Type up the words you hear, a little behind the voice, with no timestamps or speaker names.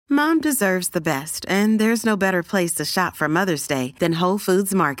Mom deserves the best, and there's no better place to shop for Mother's Day than Whole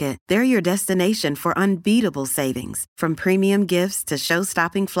Foods Market. They're your destination for unbeatable savings, from premium gifts to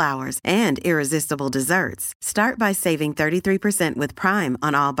show-stopping flowers and irresistible desserts. Start by saving 33% with Prime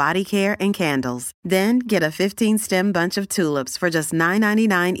on all body care and candles. Then get a 15-stem bunch of tulips for just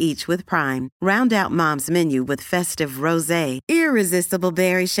 $9.99 each with Prime. Round out Mom's menu with festive rosé, irresistible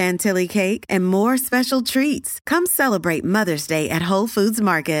berry chantilly cake, and more special treats. Come celebrate Mother's Day at Whole Foods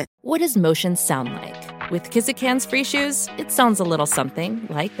Market. What does motion sound like? With Kizikans free shoes, it sounds a little something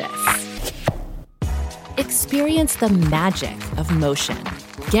like this. Experience the magic of motion.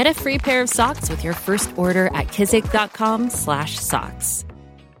 Get a free pair of socks with your first order at kizik.com/socks.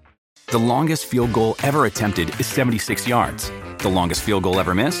 The longest field goal ever attempted is 76 yards. The longest field goal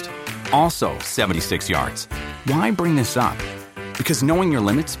ever missed? Also 76 yards. Why bring this up? Because knowing your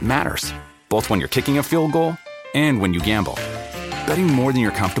limits matters, both when you're kicking a field goal and when you gamble. Betting more than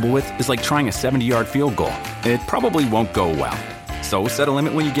you're comfortable with is like trying a 70-yard field goal. It probably won't go well. So set a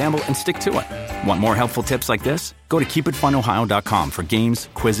limit when you gamble and stick to it. Want more helpful tips like this? Go to keepitfunohio.com for games,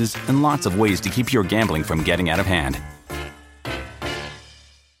 quizzes, and lots of ways to keep your gambling from getting out of hand.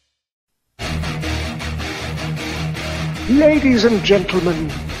 Ladies and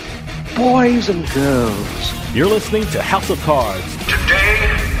gentlemen, boys and girls, you're listening to House of Cards.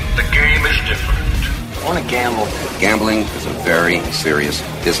 Today, the game is different. I want to gamble. Gambling is a very serious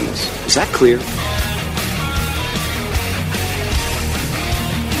business. Is that clear?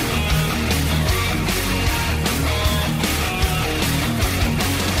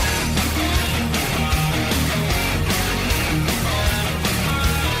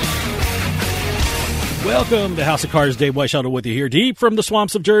 Welcome to House of Cards. Dave Weishuttle with you here, deep from the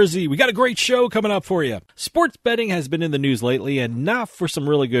swamps of Jersey. We got a great show coming up for you. Sports betting has been in the news lately, and not for some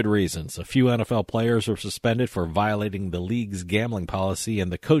really good reasons. A few NFL players were suspended for violating the league's gambling policy,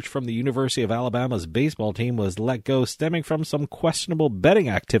 and the coach from the University of Alabama's baseball team was let go stemming from some questionable betting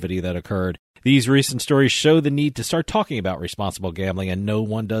activity that occurred. These recent stories show the need to start talking about responsible gambling, and no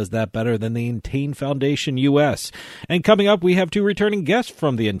one does that better than the Entain Foundation U.S. And coming up, we have two returning guests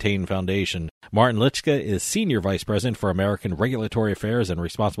from the Entain Foundation. Martin Litschka is Senior Vice President for American Regulatory Affairs and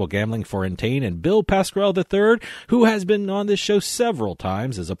Responsible Gambling for Entain, and Bill Pasquale III, who has been on this show several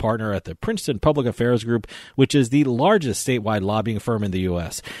times, is a partner at the Princeton Public Affairs Group, which is the largest statewide lobbying firm in the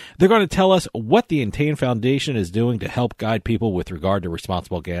U.S. They're going to tell us what the Entain Foundation is doing to help guide people with regard to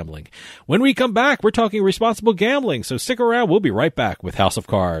responsible gambling. When we come back, we're talking responsible gambling, so stick around. We'll be right back with House of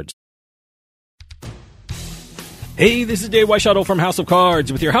Cards. Hey, this is Dave Weishuttle from House of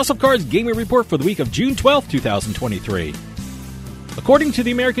Cards with your House of Cards gaming report for the week of June 12, 2023. According to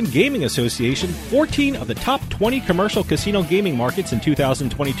the American Gaming Association, 14 of the top 20 commercial casino gaming markets in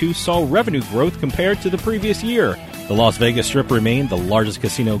 2022 saw revenue growth compared to the previous year. The Las Vegas Strip remained the largest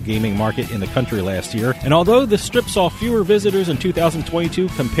casino gaming market in the country last year, and although the Strip saw fewer visitors in 2022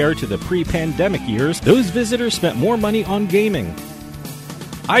 compared to the pre-pandemic years, those visitors spent more money on gaming.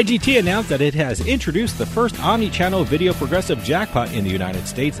 IGT announced that it has introduced the first omni-channel video progressive jackpot in the United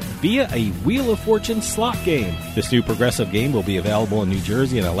States via a Wheel of Fortune slot game. This new progressive game will be available in New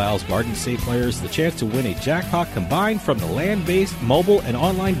Jersey and allows Garden State players the chance to win a jackpot combined from the land-based, mobile, and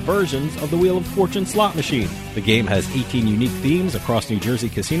online versions of the Wheel of Fortune slot machine. The game has 18 unique themes across New Jersey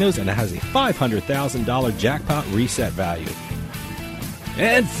casinos and it has a $500,000 jackpot reset value.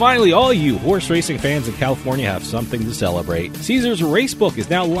 And finally, all you horse racing fans in California have something to celebrate. Caesars Racebook is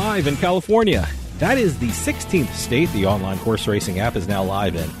now live in California. That is the 16th state the online horse racing app is now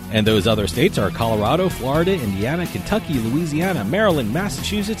live in. And those other states are Colorado, Florida, Indiana, Kentucky, Louisiana, Maryland,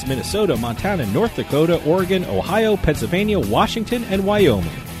 Massachusetts, Minnesota, Montana, North Dakota, Oregon, Ohio, Pennsylvania, Washington, and Wyoming.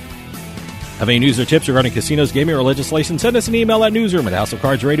 Have any news or tips regarding casinos, gaming, or legislation? Send us an email at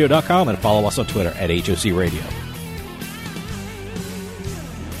newsroom@houseofcardsradio.com and follow us on Twitter at HOC Radio.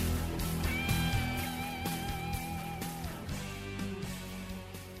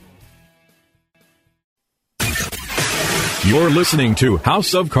 You're listening to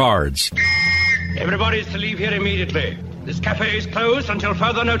House of Cards. Everybody is to leave here immediately. This cafe is closed until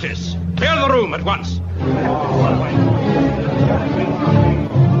further notice. Clear the room at once.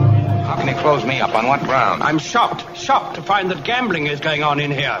 How can you close me up? On what ground? I'm shocked to find that gambling is going on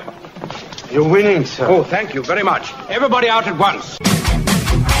in here. you're winning, sir. Oh, thank you very much. Everybody out at once.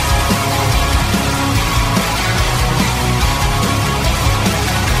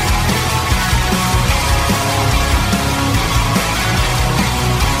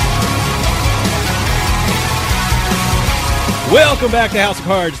 Welcome back to House of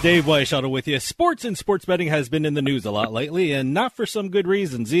Cards. Dave Weishuttle with you. Sports and sports betting has been in the news a lot lately, and not for some good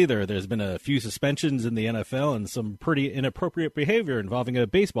reasons either. There's been a few suspensions in the NFL and some pretty inappropriate behavior involving a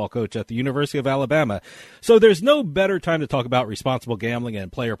baseball coach at the University of Alabama. So there's no better time to talk about responsible gambling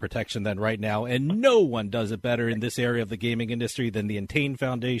and player protection than right now, and no one does it better in this area of the gaming industry than the Entain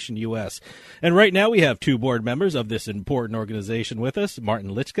Foundation U.S. And right now we have two board members of this important organization with us.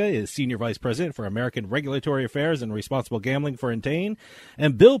 Martin Lichka is Senior Vice President for American Regulatory Affairs and Responsible Gambling for Entain,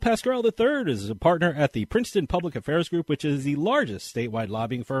 and Bill Pascarell III is a partner at the Princeton Public Affairs Group, which is the largest statewide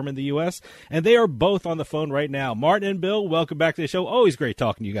lobbying firm in the U.S., and they are both on the phone right now. Martin and Bill, welcome back to the show. Always great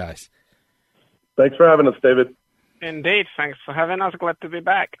talking to you guys. Thanks for having us, David. Indeed. Thanks for having us. Glad to be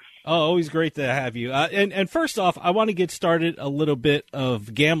back. Oh, always great to have you. And first off, I want to get started a little bit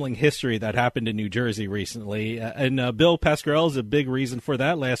of gambling history that happened in New Jersey recently. And Bill Pascarell is a big reason for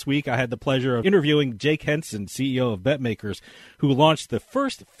that. Last week, I had the pleasure of interviewing Jake Henson, CEO of BetMakers, who launched the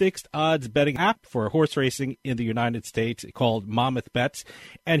first fixed odds betting app for horse racing in the United States called Monmouth Bets.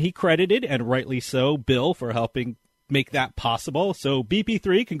 And he credited, and rightly so, Bill for helping make that possible. So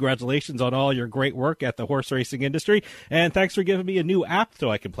BP3, congratulations on all your great work at the horse racing industry, and thanks for giving me a new app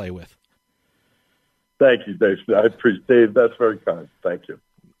so I can play with. Thank you, Dave. I appreciate Dave. That's very kind. Thank you.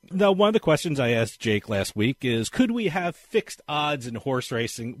 Now, one of the questions I asked Jake last week is, could we have fixed odds in horse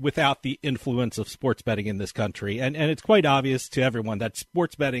racing without the influence of sports betting in this country? And it's quite obvious to everyone that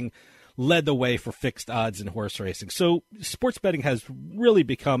sports betting led the way for fixed odds in horse racing. So sports betting has really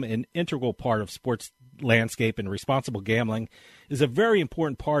become an integral part of sports landscape, and responsible gambling is a very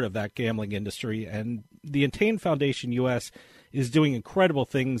important part of that gambling industry. And the Entain Foundation U.S. is doing incredible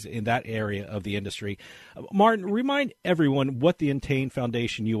things in that area of the industry. Martin, remind everyone what the Entain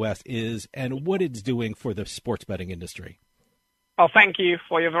Foundation U.S. is and what it's doing for the sports betting industry. Well, thank you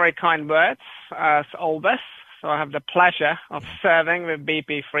for your very kind words, as always. So I have the pleasure of serving with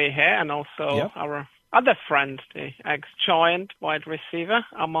BP3 here, and also our other friend, the ex-Giant wide receiver,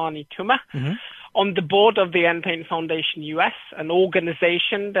 Amani Tuma, on the board of the Entain Foundation US, an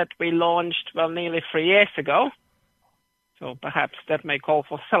organization that we launched, nearly 3 years ago. So perhaps that may call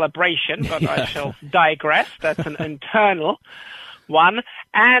for celebration, but I shall digress. That's an internal one.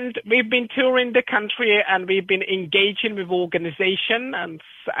 And we've been touring the country, and we've been engaging with organizations,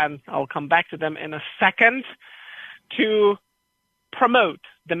 and I'll come back to them in a second, to promote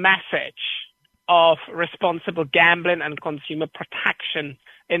the message of responsible gambling and consumer protection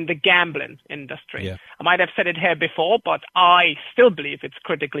in the gambling industry. Yeah. I might have said it here before, but I still believe it's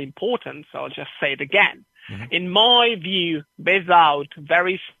critically important, so I'll just say it again. In my view, without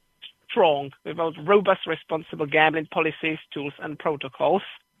robust responsible gambling policies, tools, and protocols,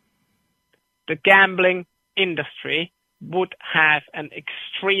 the gambling industry would have an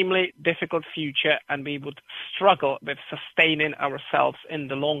extremely difficult future, and we would struggle with sustaining ourselves in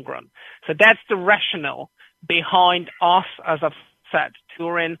the long run. So that's the rationale behind us, as I've said,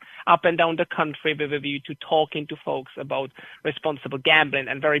 touring up and down the country with a view to talking to folks about responsible gambling.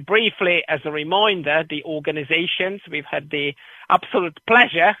 And very briefly, as a reminder, the organizations we've had the absolute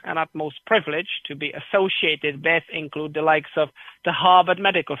pleasure and utmost privilege to be associated with include the likes of the Harvard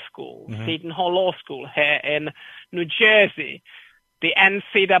Medical School, Seton Hall Law School here in New Jersey, the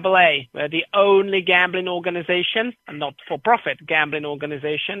NCAA, we're the only gambling organization, a not-for-profit gambling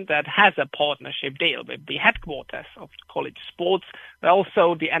organization, that has a partnership deal with the headquarters of college sports. We're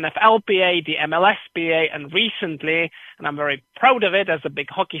also the NFLPA, the MLSPA, and recently, and I'm very proud of it as a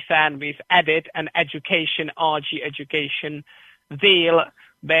big hockey fan, we've added an RG education deal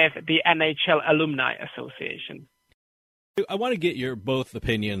with the NHL Alumni Association. I want to get your both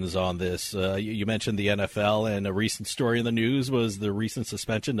opinions on this. You mentioned the NFL, and a recent story in the news was the recent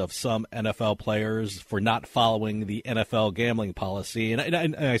suspension of some NFL players for not following the NFL gambling policy.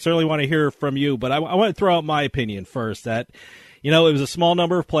 And I certainly want to hear from you, but I want to throw out my opinion first that, it was a small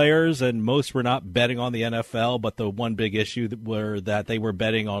number of players, and most were not betting on the NFL, but the one big issue were that they were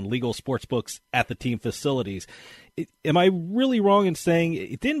betting on legal sports books at the team facilities. Am I really wrong in saying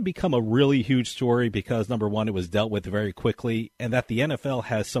it didn't become a really huge story because, number one, it was dealt with very quickly, and that the NFL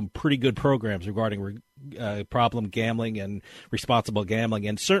has some pretty good programs regarding problem gambling and responsible gambling,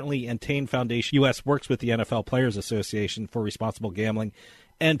 and certainly Entain Foundation U.S. works with the NFL Players Association for responsible gambling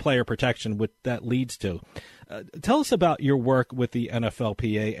and player protection, what that leads to. Tell us about your work with the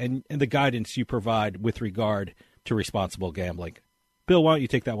NFLPA and the guidance you provide with regard to responsible gambling. Bill, why don't you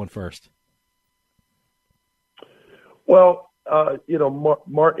take that one first? Well,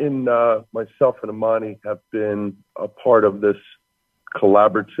 Martin, myself, and Amani have been a part of this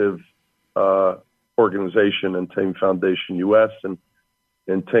collaborative organization, Entain Foundation U.S. and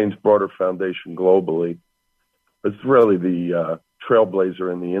Entain's broader foundation globally. really the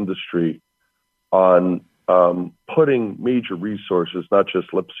trailblazer in the industry on putting major resources, not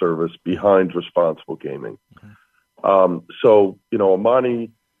just lip service, behind responsible gaming. So,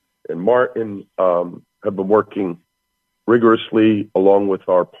 Amani and Martin have been working rigorously along with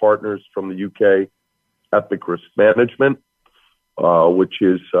our partners from the UK, Epic Risk Management, which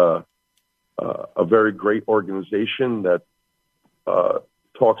is a very great organization that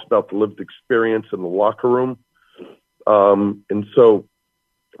talks about the lived experience in the locker room. And so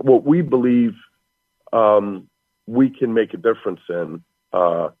what we believe we can make a difference in,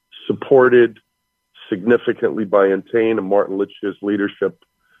 supported significantly by Entain and Martin Litch's leadership,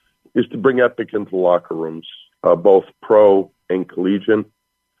 is to bring Epic into locker rooms, both pro and collegiate,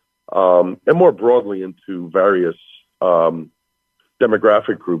 and more broadly into various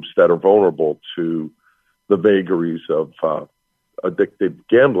demographic groups that are vulnerable to the vagaries of addictive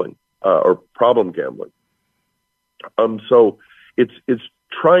gambling or problem gambling. So it's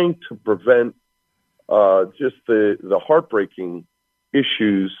trying to prevent just the heartbreaking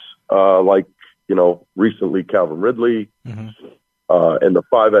issues like, recently Calvin Ridley and the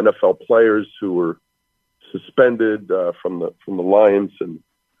 5 NFL players who were suspended from the Lions and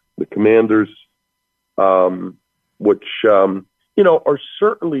the Commanders, which are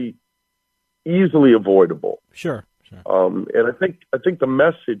certainly easily avoidable. Sure. And I think the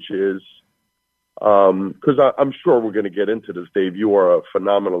message is, because I'm sure we're going to get into this, Dave. You are a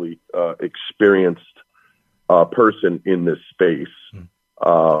phenomenally experienced person in this space,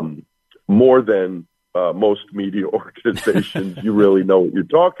 more than most media organizations. You really know what you're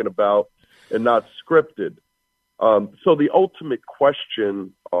talking about, and not scripted. So the ultimate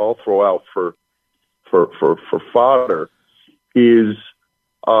question I'll throw out for fodder is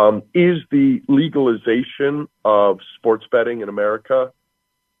the legalization of sports betting in America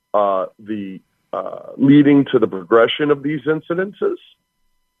leading to the progression of these incidences?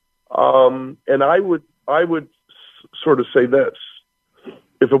 And I would sort of say this: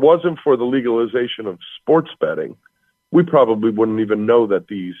 if it wasn't for the legalization of sports betting, we probably wouldn't even know that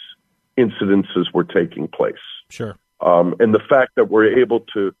these incidences were taking place. Sure. And the fact that we're able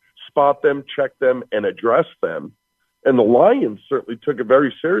to spot them, check them, and address them. And the Lions certainly took it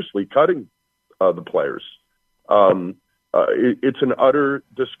very seriously, cutting the players. It's an utter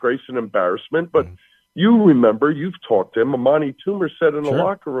disgrace and embarrassment. But you remember, you've talked to him. Amani Toomer said in the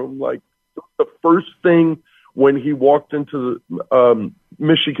locker room, like, the first thing when he walked into the,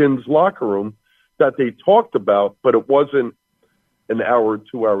 Michigan's locker room that they talked about, but it wasn't an hour,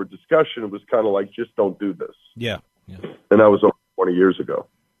 2-hour discussion. It was kind of like, just don't do this. Yeah. And that was over 20 years ago.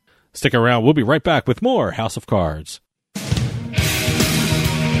 Stick around. We'll be right back with more House of Cards.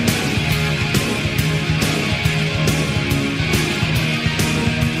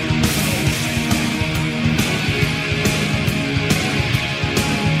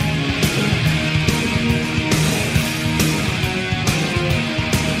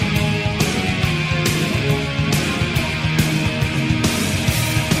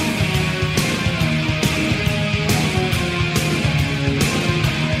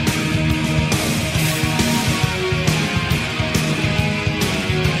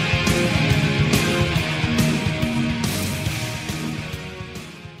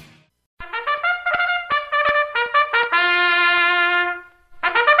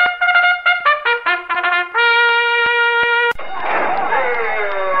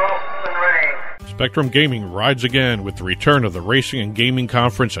 Spectrum Gaming rides again with the return of the Racing and Gaming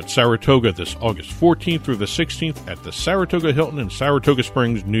Conference at Saratoga this August 14th through the 16th at the Saratoga Hilton in Saratoga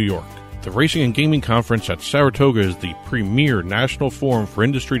Springs, New York. The Racing and Gaming Conference at Saratoga is the premier national forum for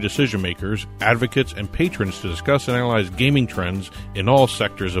industry decision-makers, advocates, and patrons to discuss and analyze gaming trends in all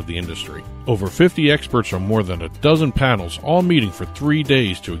sectors of the industry. Over 50 experts from more than a dozen panels, all meeting for 3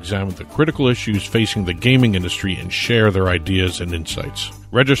 days to examine the critical issues facing the gaming industry and share their ideas and insights.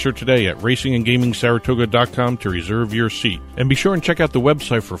 Register today at racingandgamingsaratoga.com to reserve your seat. And be sure and check out the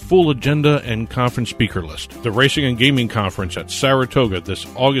website for full agenda and conference speaker list. The Racing and Gaming Conference at Saratoga this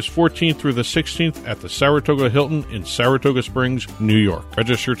August 14th through the 16th at the Saratoga Hilton in Saratoga Springs, New York.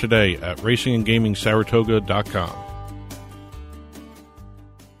 Register today at racingandgamingsaratoga.com.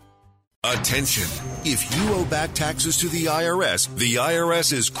 Attention! If you owe back taxes to the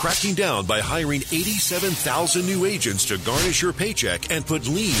IRS is cracking down by hiring 87,000 new agents to garnish your paycheck and put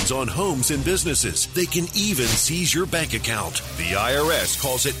liens on homes and businesses. They can even seize your bank account. The IRS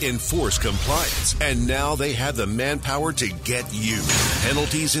calls it enforced compliance, and now they have the manpower to get you.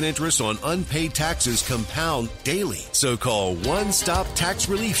 Penalties and interest on unpaid taxes compound daily. So call One Stop Tax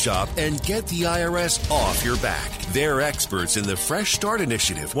Relief Shop and get the IRS off your back. They're experts in the Fresh Start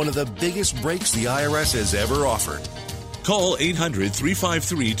Initiative, one of the biggest biggest breaks the IRS has ever offered. Call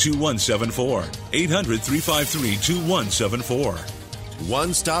 800-353-2174. 800-353-2174.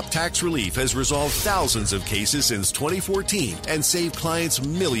 One-Stop Tax Relief has resolved thousands of cases since 2014 and saved clients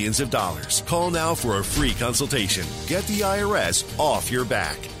millions of dollars. Call now for a free consultation. Get the IRS off your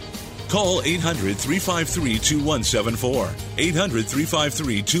back. Call 800-353-2174.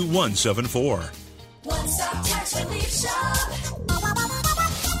 800-353-2174. One-Stop Tax Relief Shop.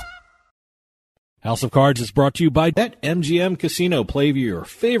 House of Cards is brought to you by BetMGM Casino. Play your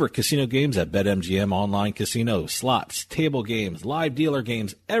favorite casino games at BetMGM Online Casino. Slots, table games, live dealer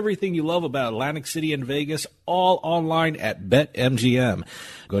games, everything you love about Atlantic City and Vegas, all online at BetMGM.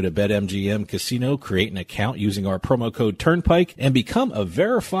 Go to BetMGM Casino, create an account using our promo code Turnpike, and become a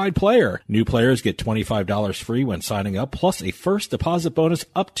verified player. New players get $25 free when signing up, plus a first deposit bonus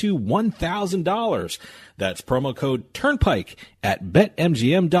up to $1,000. That's promo code Turnpike at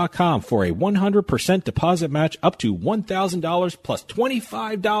BetMGM.com for a 100% deposit match up to $1,000 plus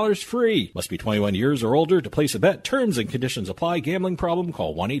 $25 free. Must be 21 years or older to place a bet. Terms and conditions apply. Gambling problem?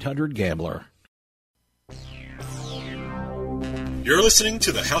 Call 1-800-GAMBLER. You're listening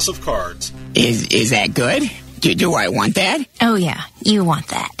to the House of Cards. Is that good? Do I want that? Oh, yeah, you want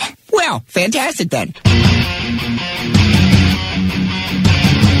that. Well, fantastic then.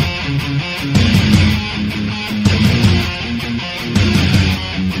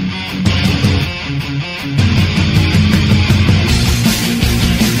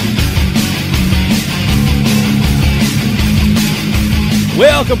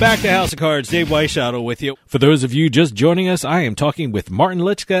 Welcome back to House of Cards. Dave Weishottle with you. For those of you just joining us, I am talking with Martin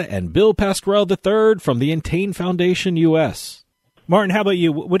Litschka and Bill Pasquarel III from the Entain Foundation U.S. Martin, how about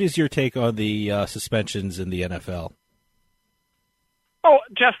you? What is your take on the suspensions in the NFL? Oh,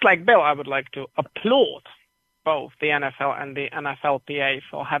 just like Bill, I would like to applaud both the NFL and the NFLPA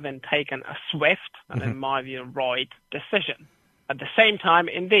for having taken a swift and, in my view, right decision. At the same time,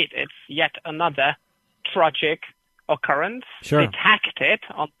 indeed, it's yet another tragic occurrence. Sure. They tacked it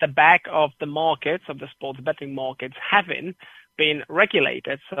on the back of the markets, of the sports betting markets, having been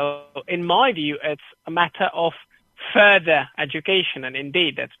regulated. So in my view, it's a matter of further education. And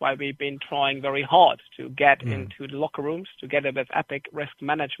indeed, that's why we've been trying very hard to get into the locker rooms together with Epic Risk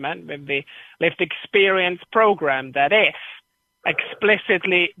Management with the Lived Experience program that is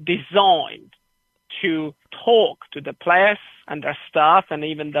explicitly designed to talk to the players and their staff and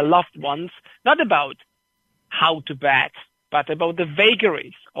even the loved ones, not about how to bet, but about the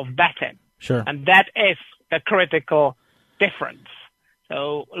vagaries of betting. Sure. And that is the critical difference.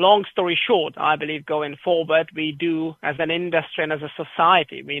 So long story short, I believe going forward, we do as an industry and as a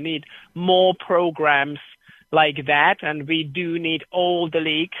society, we need more programs like that. And we do need all the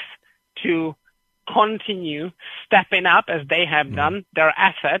leagues to continue stepping up as they have done their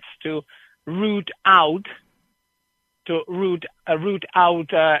efforts to root out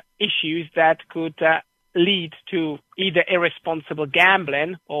issues that could lead to either irresponsible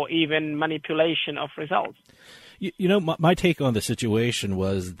gambling or even manipulation of results. You know, my take on the situation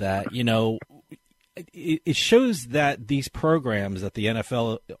was that, you know, it shows that these programs that the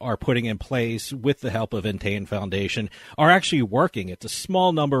NFL are putting in place with the help of Entain Foundation are actually working. It's a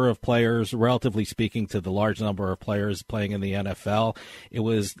small number of players, relatively speaking, to the large number of players playing in the NFL. It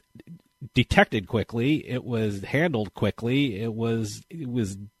was detected quickly. It was handled quickly. It was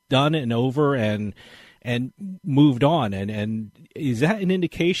done and over and moved on. And is that an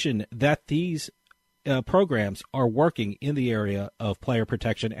indication that these programs are working in the area of player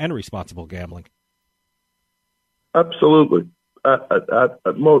protection and responsible gambling? Absolutely.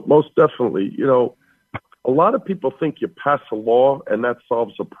 Most definitely. You know, a lot of people think you pass a law and that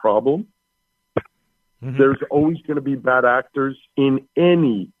solves a problem. Mm-hmm. There's always going to be bad actors in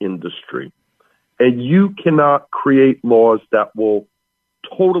any industry. And you cannot create laws that will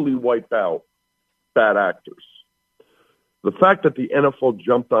totally wipe out bad actors. The fact that the NFL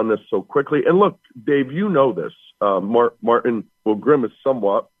jumped on this so quickly, and look, Dave, you know this. Martin will grimace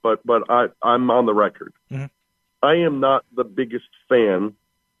somewhat, but I'm on the record. Mm-hmm. I am not the biggest fan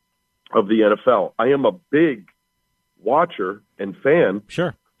of the NFL. I am a big watcher and fan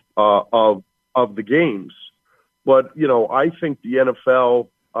sure. Of the games. But, you know, I think the NFL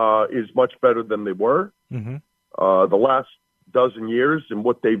is much better than they were. Mm-hmm. The last dozen years and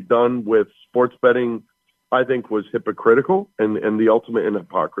what they've done with sports betting, I think, was hypocritical and the ultimate in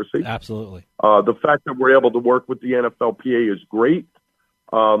hypocrisy. Absolutely. The fact that we're able to work with the NFLPA is great.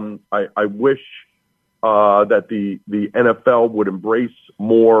 I wish that the NFL would embrace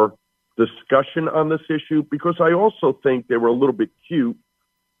more discussion on this issue, because I also think they were a little bit cute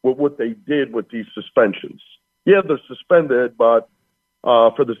with what they did with these suspensions. Yeah, they're suspended, but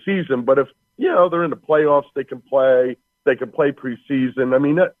for the season. But if, they're in the playoffs, they can play preseason. I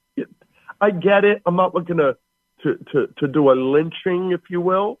mean, I get it. I'm not looking to do a lynching, if you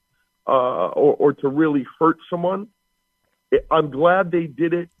will, or to really hurt someone. I'm glad they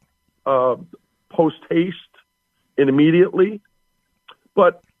did it post haste and immediately.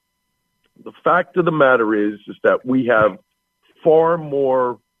 But the fact of the matter is that we have far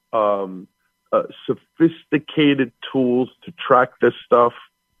more sophisticated tools to track this stuff.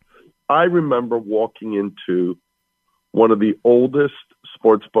 I remember walking into one of the oldest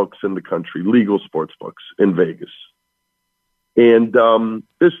sports books in the country, legal sports books in Vegas. And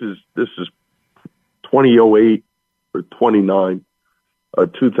this is 2008 or 2009.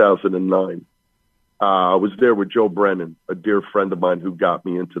 I was there with Joe Brennan, a dear friend of mine who got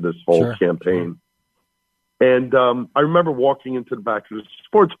me into this whole campaign. And I remember walking into the back of the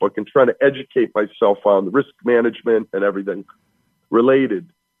sports book and trying to educate myself on the risk management and everything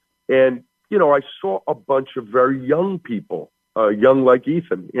related. And, I saw a bunch of very young people, young like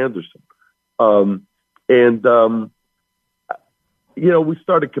Ethan Anderson. We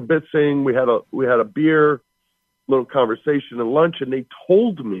started kibitzing. We had a beer, little conversation and lunch, and they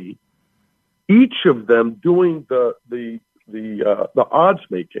told me, each of them doing the odds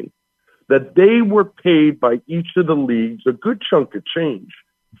making, that they were paid by each of the leagues a good chunk of change,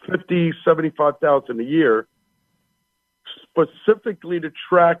 $50,000, $75,000 a year, specifically to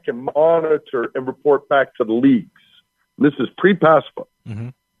track and monitor and report back to the leagues. And this is pre-PASPA. Mm-hmm.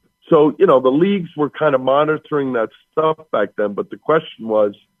 So, the leagues were kind of monitoring that stuff back then, but the question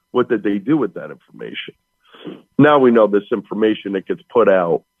was, what did they do with that information? Now we know this information that gets put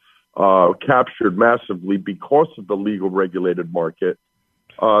out, captured massively because of the legal regulated market.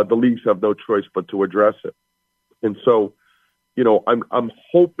 The leagues have no choice but to address it. And so, I'm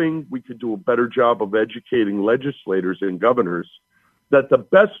hoping we could do a better job of educating legislators and governors that the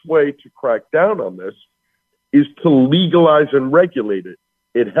best way to crack down on this is to legalize and regulate it.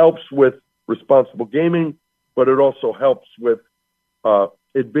 It helps with responsible gaming, but it also helps with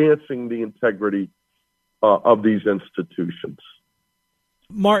advancing the integrity of these institutions.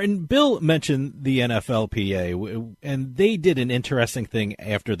 Martin, Bill mentioned the NFLPA, and they did an interesting thing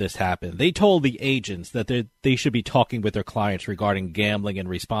after this happened. They told the agents that they should be talking with their clients regarding gambling and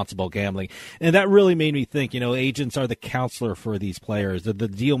responsible gambling. And that really made me think, agents are the counselor for these players. They're the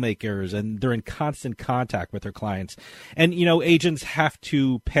deal makers, and they're in constant contact with their clients. And, agents have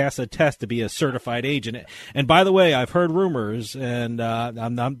to pass a test to be a certified agent. And by the way, I've heard rumors, and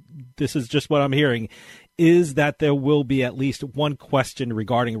this is just what I'm hearing, is that there will be at least one question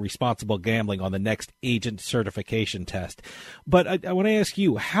regarding responsible gambling on the next agent certification test. But I want to ask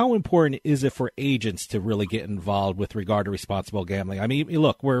you, how important is it for agents to really get involved with regard to responsible gambling? I mean,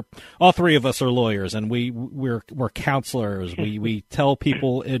 look, we're all three of us are lawyers, and we're counselors. We tell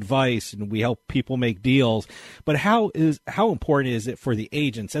people advice, and we help people make deals. But how important is it for the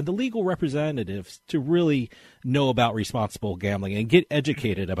agents and the legal representatives to really know about responsible gambling and get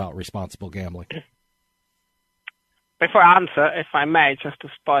educated about responsible gambling? Before I answer, if I may, just to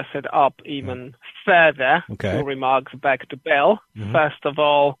spice it up even further, two remarks back to Bill. Mm-hmm. First of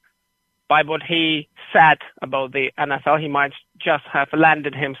all, by what he said about the NFL, he might just have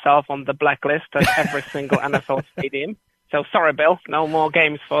landed himself on the blacklist at every single NFL stadium. So sorry, Bill, no more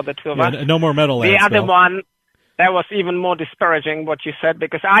games for the two of us. No more Meadowlands. The other Bill. one, that was even more disparaging what you said,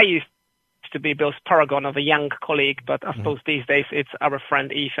 because I used to be Bill's paragon of a young colleague, but I suppose these days it's our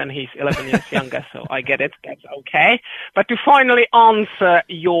friend Ethan. He's 11 years younger, so I get it. That's okay. But to finally answer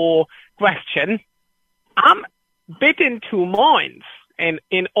your question, I'm a bit in two minds, in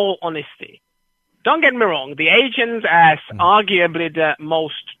all honesty. Don't get me wrong, the agent as arguably the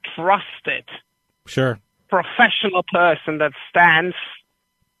most trusted professional person that stands,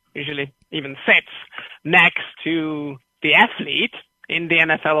 usually even sits, next to the athlete in the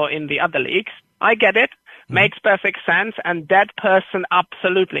NFL or in the other leagues. I get it. Makes perfect sense. And that person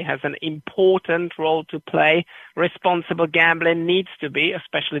absolutely has an important role to play. Responsible gambling needs to be,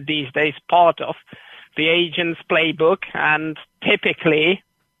 especially these days, part of the agent's playbook. And typically,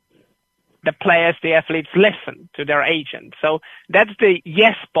 the players, the athletes listen to their agent. So that's the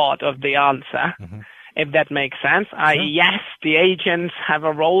yes part of the answer, if that makes sense. Yes, the agents have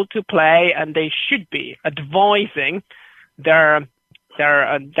a role to play, and they should be advising their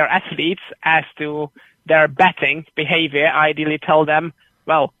athletes as to their betting behavior. Ideally tell them,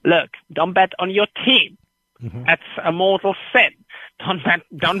 well, look, don't bet on your team. That's a mortal sin.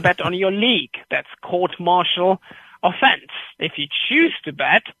 Don't bet on your league. That's court-martial offense. If you choose to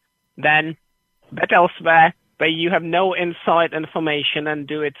bet, then bet elsewhere, where you have no inside information and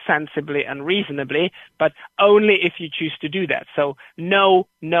do it sensibly and reasonably, but only if you choose to do that. So no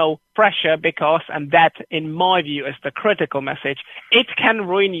pressure, because, and that in my view is the critical message, it can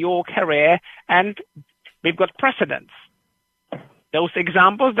ruin your career, and we've got precedents. Those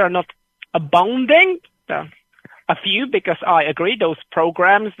examples, they're not abounding, a few, because I agree those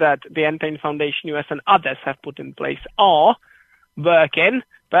programs that the Entain Foundation US and others have put in place are working,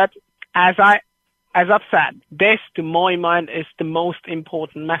 but as I've said, this to my mind is the most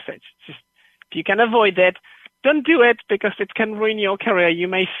important message. Just, if you can avoid it, don't do it, because it can ruin your career. You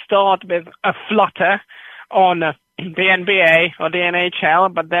may start with a flutter on the NBA or the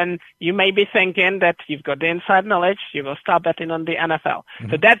NHL, but then you may be thinking that you've got the inside knowledge, you will start betting on the NFL.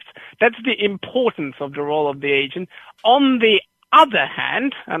 So that's the importance of the role of the agent. On the other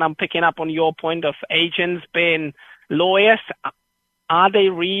hand, and I'm picking up on your point of agents being lawyers, are they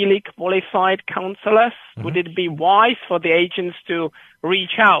really qualified counselors? Would it be wise for the agents to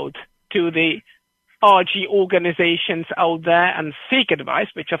reach out to the RG organizations out there and seek advice,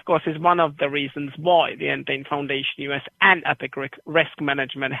 which of course is one of the reasons why the Entain Foundation US and Epic Risk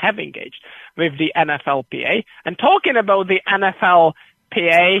Management have engaged with the NFLPA. And talking about the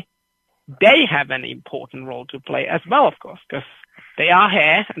NFLPA, they have an important role to play as well, of course, because they are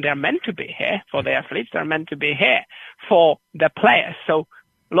here and they're meant to be here for the athletes. They're meant to be here for the players. So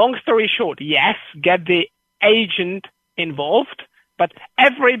long story short, yes, get the agent involved, but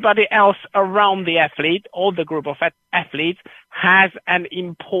everybody else around the athlete or the group of athletes has an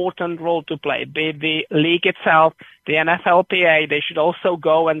important role to play. Be it the league itself, the NFLPA, they should also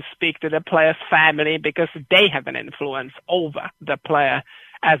go and speak to the player's family, because they have an influence over the player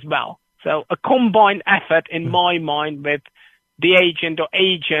as well. So a combined effort in my mind, with the agent or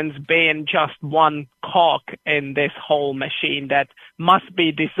agents being just one cog in this whole machine that must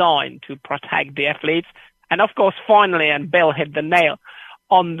be designed to protect the athletes. And of course, finally, and Bill hit the nail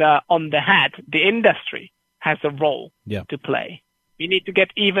on the head, the industry has a role to play. We need to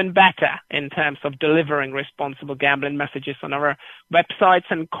get even better in terms of delivering responsible gambling messages on our websites,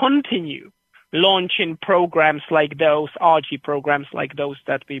 and continue launching programs like those, RG programs like those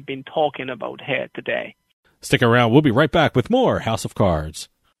that we've been talking about here today. Stick around. We'll be right back with more House of Cards.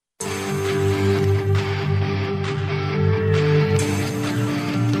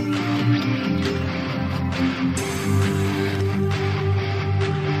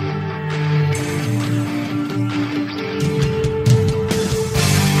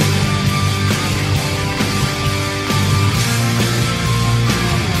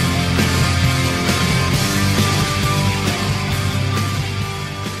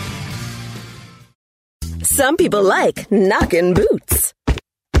 Some people like knocking boots.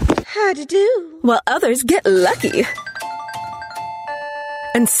 How'd you do? While others get lucky.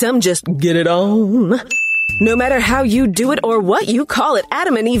 And some just get it on. No matter how you do it or what you call it,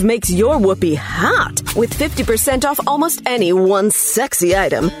 Adam and Eve makes your whoopee hot with 50% off almost any one sexy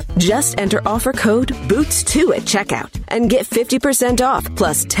item. Just enter offer code BOOTS2 at checkout and get 50% off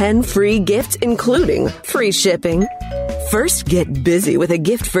plus 10 free gifts, including free shipping. First, get busy with a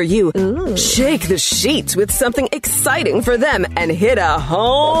gift for you. Ooh. Shake the sheets with something exciting for them and hit a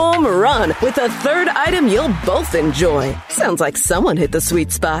home run with a third item you'll both enjoy. Sounds like someone hit the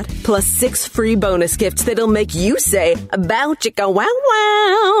sweet spot. Plus 6 free bonus gifts that'll make you say, "Bow chicka wow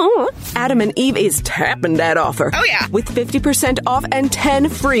wow." Adam and Eve is tapping that offer. Oh yeah. With 50% off and 10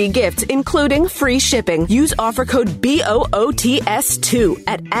 free gifts, including free shipping. Use offer code BOOTS2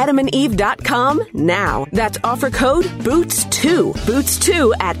 at adamandeve.com now. That's offer code BOOTS2.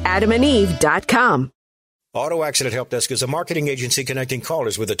 BOOTS2 at adamandeve.com. Auto Accident Help Desk is a marketing agency connecting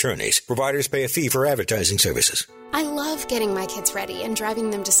callers with attorneys. Providers pay a fee for advertising services. I love getting my kids ready and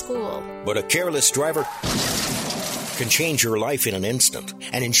driving them to school. But a careless driver can change your life in an instant,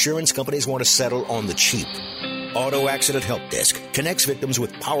 and insurance companies want to settle on the cheap. Auto Accident Help Desk connects victims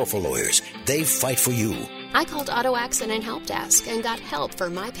with powerful lawyers. They fight for you. I called Auto Accident Help Desk and got help for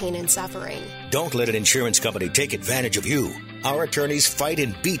my pain and suffering. Don't let an insurance company take advantage of you. Our attorneys fight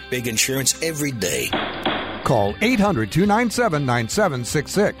and beat big insurance every day. Call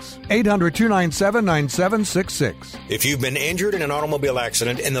 800-297-9766. 800-297-9766. If you've been injured in an automobile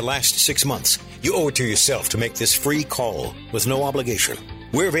accident in the last 6 months, you owe it to yourself to make this free call with no obligation.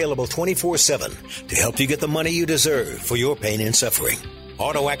 We're available 24/7 to help you get the money you deserve for your pain and suffering.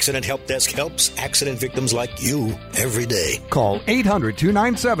 Auto Accident Help Desk helps accident victims like you every day. Call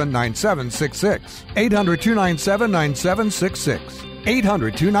 800-297-9766. 800-297-9766.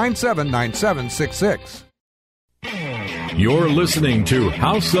 800-297-9766. You're listening to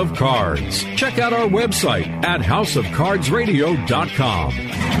House of Cards. Check out our website at houseofcardsradio.com.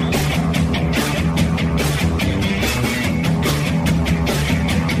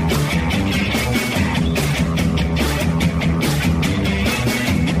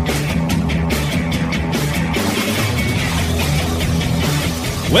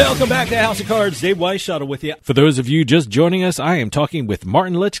 Welcome back to House of Cards. Dave Weishuttle with you. For those of you just joining us, I am talking with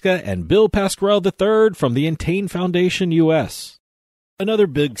Martin Litschka and Bill Pasquarel III from the Entain Foundation U.S. Another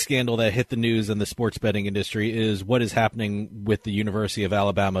big scandal that hit the news in the sports betting industry is what is happening with the University of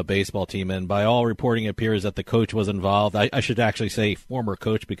Alabama baseball team. And by all reporting, it appears that the coach was involved. I should actually say former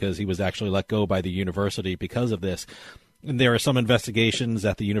coach, because he was actually let go by the university because of this. And there are some investigations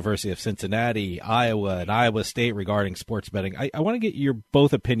at the University of Cincinnati, Iowa, and Iowa State regarding sports betting. I want to get your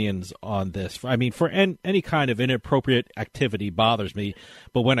both opinions on this. I mean, for any kind of inappropriate activity bothers me,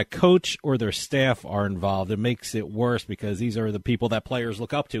 but when a coach or their staff are involved, it makes it worse, because these are the people that players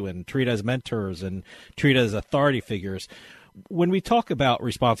look up to and treat as mentors and treat as authority figures. When we talk about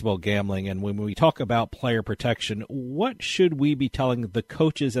responsible gambling and when we talk about player protection, what should we be telling the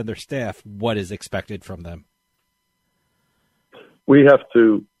coaches and their staff what is expected from them? We have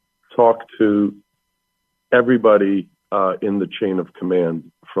to talk to everybody in the chain of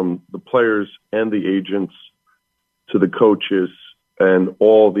command, from the players and the agents to the coaches and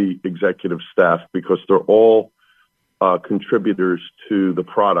all the executive staff, because they're all contributors to the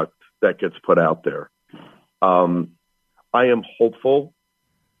product that gets put out there. I am hopeful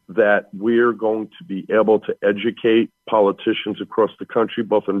that we're going to be able to educate politicians across the country,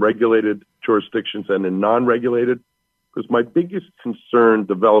 both in regulated jurisdictions and in non-regulated. Because my biggest concern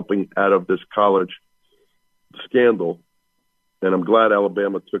developing out of this college scandal, and I'm glad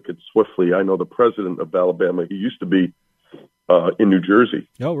Alabama took it swiftly. I know the president of Alabama, he used to be in New Jersey.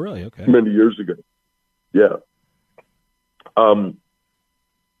 Oh, really? Okay. Many years ago. Yeah.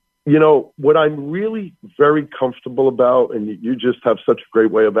 What I'm really very comfortable about, and you just have such a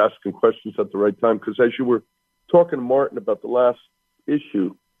great way of asking questions at the right time, because as you were talking to Martin about the last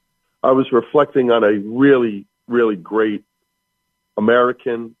issue, I was reflecting on a really great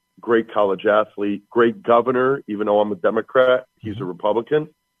American, great college athlete, great governor, even though I'm a Democrat, he's a Republican,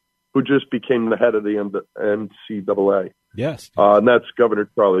 who just became the head of the NCAA. Yes. And that's Governor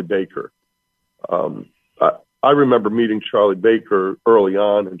Charlie Baker. I remember meeting Charlie Baker early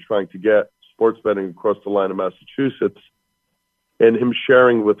on and trying to get sports betting across the line of Massachusetts, and him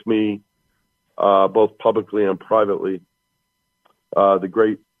sharing with me, both publicly and privately, the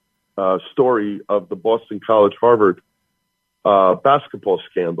great story of the Boston College Harvard basketball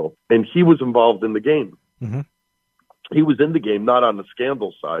scandal. And he was involved in the game. Mm-hmm. He was in the game, not on the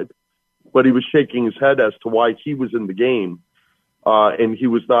scandal side, but he was shaking his head as to why he was in the game, and he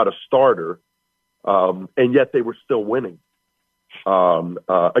was not a starter, and yet they were still winning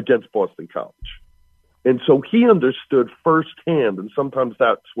against Boston College. And so he understood firsthand, and sometimes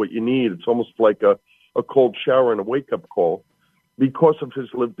that's what you need. It's almost like a cold shower and a wake-up call, because of his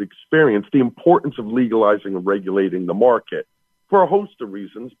lived experience, the importance of legalizing and regulating the market for a host of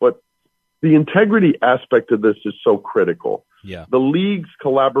reasons. But the integrity aspect of this is so critical. Yeah. The leagues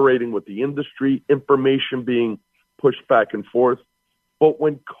collaborating with the industry, information being pushed back and forth. But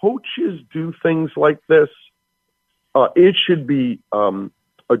when coaches do things like this, it should be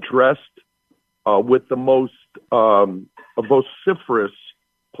addressed with the most vociferous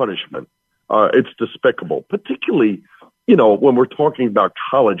punishment. It's despicable, particularly when we're talking about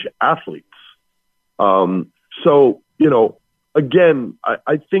college athletes. Again,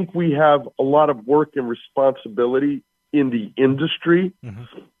 I think we have a lot of work and responsibility in the industry,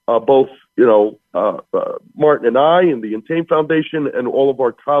 both, Martin and I and the Entain Foundation and all of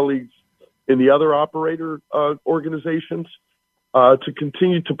our colleagues in the other operator organizations, to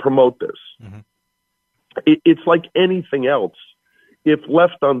continue to promote this. Mm-hmm. It's like anything else. If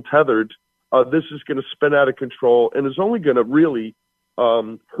left untethered, this is going to spin out of control and is only going to really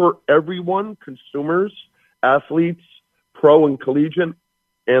hurt everyone, consumers, athletes, pro and collegiate,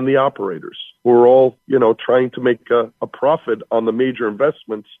 and the operators, who are all, trying to make a profit on the major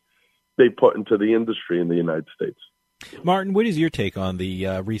investments they put into the industry in the United States. Martin, what is your take on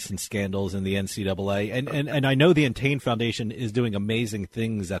the recent scandals in the NCAA? And I know the Entain Foundation is doing amazing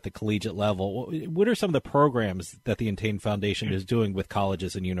things at the collegiate level. What are some of the programs that the Entain Foundation is doing with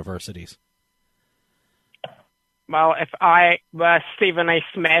colleges and universities? Well, if I were Stephen A.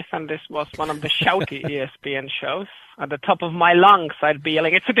 Smith and this was one of the shouty ESPN shows, at the top of my lungs, I'd be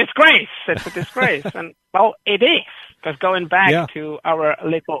yelling, "It's a disgrace! It's a disgrace!" And, well, it is. Because going back to our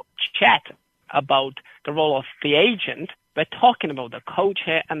little chat about the role of the agent, we're talking about the coach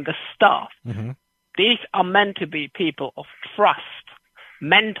here and the staff. Mm-hmm. These are meant to be people of trust,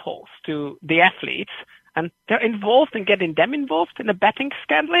 mentors to the athletes, and they're involved in getting them involved in a betting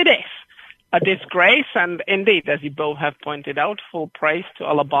scandal. It is a disgrace, and indeed, as you both have pointed out, full praise to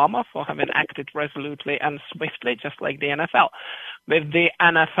Alabama for having acted resolutely and swiftly, just like the NFL, with the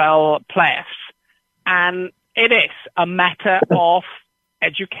NFL players. And it is a matter of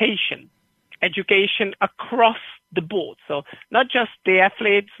education across the board. So not just the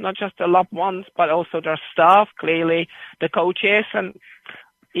athletes, not just the loved ones, but also their staff, clearly the coaches, and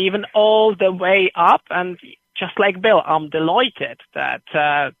even all the way up. And just like Bill, I'm delighted that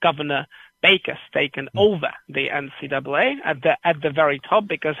Governor Baker's taken over the NCAA at the very top,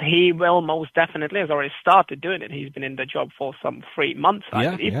 because he will most definitely has already started doing it. He's been in the job for some 3 months, I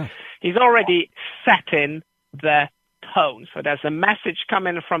believe. Yeah. He's already setting the tone. So there's a message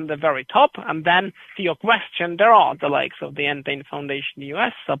coming from the very top. And then to your question, there are the likes of the Entain Foundation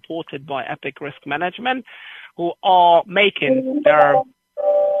US, supported by Epic Risk Management, who are making their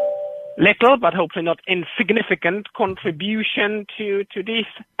little, but hopefully not insignificant, contribution to these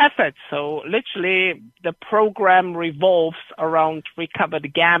efforts. So literally the program revolves around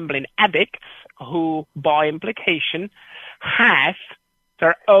recovered gambling addicts who, by implication, have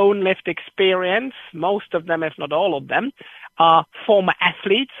their own lived experience. Most of them, if not all of them, are former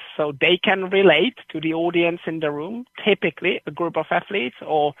athletes, so they can relate to the audience in the room, typically a group of athletes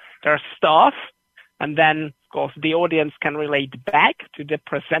or their staff. And then, of course, the audience can relate back to the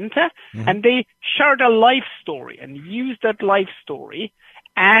presenter, and they share their life story and use that life story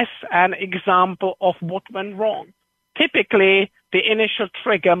as an example of what went wrong. Typically, the initial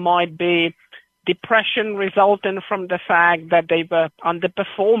trigger might be depression resulting from the fact that they were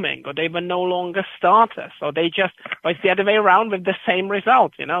underperforming, or they were no longer starters, or they just, or it's the other way around with the same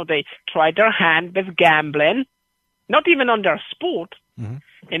result. You know, they tried their hand with gambling, not even on their sport.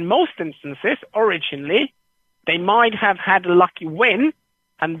 In most instances, originally, they might have had a lucky win,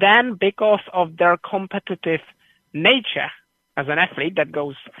 and then because of their competitive nature as an athlete that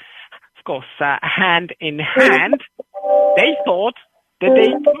goes, of course, hand in hand, they thought that they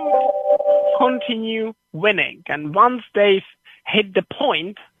could continue winning. And once they've hit the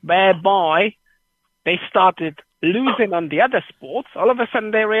point whereby they started losing on the other sports, all of a sudden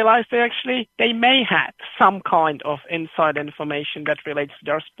they realized they may have some kind of inside information that relates to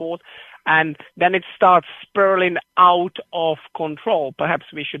their sport, and then it starts spiraling out of control.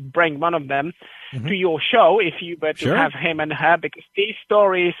 Perhaps we should bring one of them to your show if you were to have him and her, because these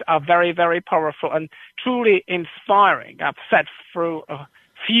stories are very, very powerful and truly inspiring. I've sat through a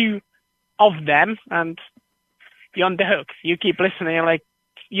few of them, and you're on the hook. You keep listening,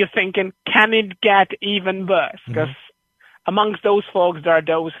 you're thinking, can it get even worse? Because amongst those folks, there are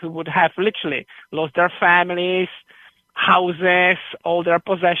those who would have literally lost their families, houses, all their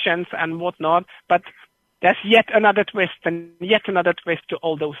possessions and whatnot. But there's yet another twist and yet another twist to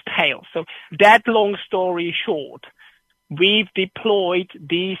all those tales. So that long story short, we've deployed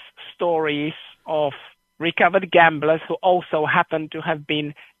these stories of recovered gamblers who also happen to have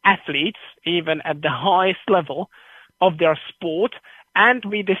been athletes, even at the highest level of their sport. And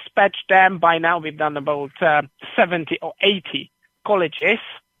we dispatched them. By now, we've done about 70 or 80 colleges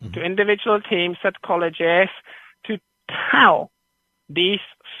to individual teams at colleges to tell these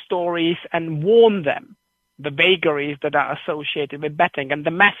stories and warn them the vagaries that are associated with betting. And the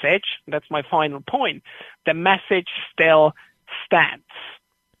message, that's my final point, the message still stands.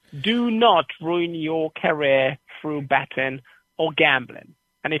 Do not ruin your career through betting or gambling.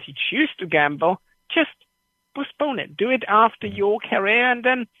 And if you choose to gamble, just postpone it. Do it after your career, and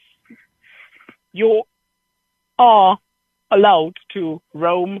then you are allowed to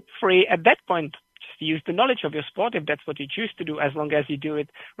roam free at that point. Just use the knowledge of your sport if that's what you choose to do, as long as you do it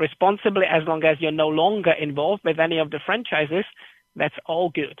responsibly, as long as you're no longer involved with any of the franchises. That's all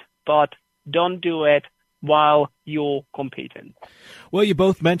good. But don't do it while you're competing. Well, you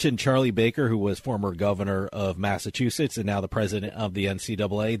both mentioned Charlie Baker, who was former governor of Massachusetts and now the president of the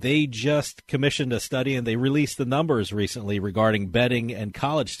NCAA. They just commissioned a study, and they released the numbers recently regarding betting and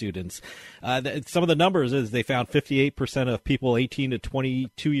college students. Some of the numbers is they found 58% of people 18 to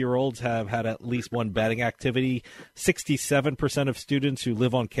 22-year-olds have had at least one betting activity, 67% of students who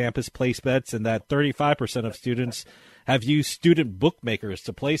live on campus place bets, and that 35% of students have used student bookmakers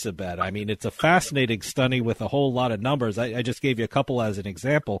to place a bet. I mean, it's a fascinating study with a whole lot of numbers. I just gave you a couple as an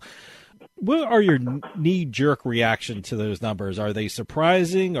example. What are your knee-jerk reaction to those numbers? Are they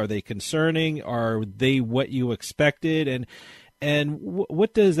surprising? Are they concerning? Are they what you expected? And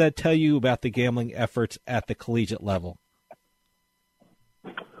what does that tell you about the gambling efforts at the collegiate level?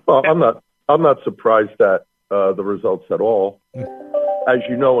 Well, I'm not surprised at the results at all. As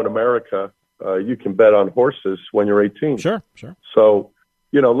you know, in America, you can bet on horses when you're 18. Sure. So,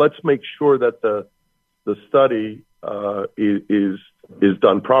 let's make sure that the study is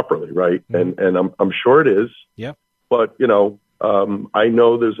done properly, right? And I'm sure it is. Yeah. But I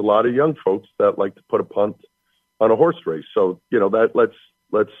know there's a lot of young folks that like to put a punt on a horse race. So that's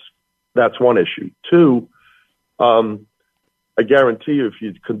one issue. Two, I guarantee you, if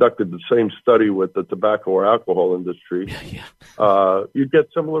you conducted the same study with the tobacco or alcohol industry, you'd get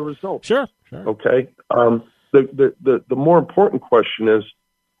similar results. Sure. Okay. The more important question is,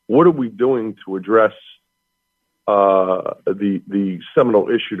 what are we doing to address the seminal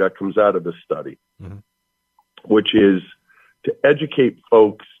issue that comes out of this study, which is to educate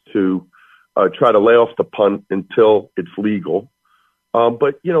folks to try to lay off the punt until it's legal.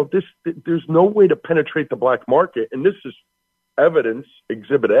 But there's no way to penetrate the black market, and this is evidence,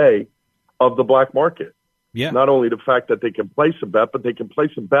 Exhibit A, of the black market. Yeah. Not only the fact that they can place a bet, but they can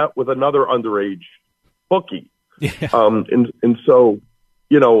place a bet with another underage bookie. Yeah. And so,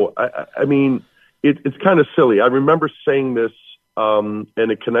 I mean, it's kind of silly. I remember saying this, and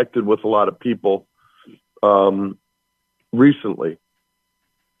it connected with a lot of people recently.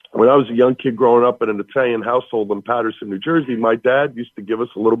 When I was a young kid growing up in an Italian household in Paterson, New Jersey, my dad used to give us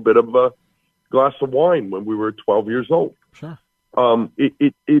a little bit of a glass of wine when we were 12 years old. Sure.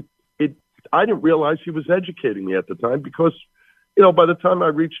 I didn't realize he was educating me at the time because, by the time I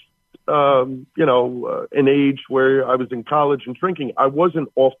reached, an age where I was in college and drinking, I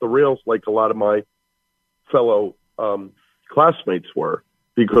wasn't off the rails like a lot of my fellow classmates were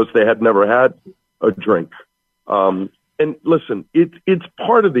because they had never had a drink. And listen, it's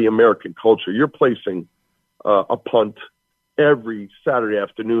part of the American culture. You're placing a punt every Saturday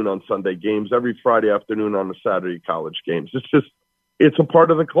afternoon on Sunday games, every Friday afternoon on the Saturday college games. It's a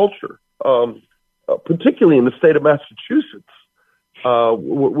part of the culture, particularly in the state of Massachusetts,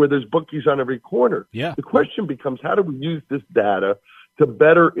 where there's bookies on every corner. Yeah. The question becomes, how do we use this data to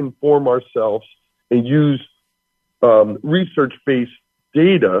better inform ourselves and use research-based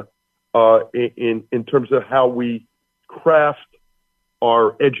data in terms of how we craft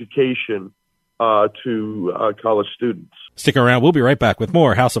our education to college students. Stick around. We'll be right back with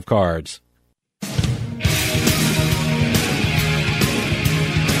more House of Cards.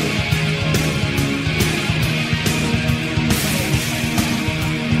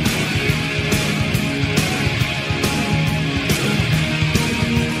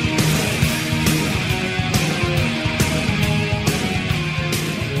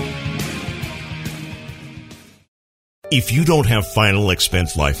 If you don't have final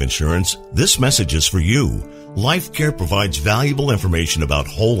expense life insurance, this message is for you. LifeCare provides valuable information about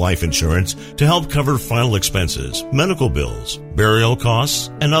whole life insurance to help cover final expenses, medical bills, burial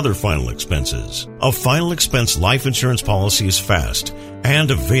costs, and other final expenses. A final expense life insurance policy is fast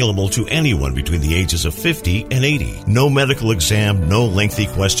and available to anyone between the ages of 50 and 80. No medical exam, no lengthy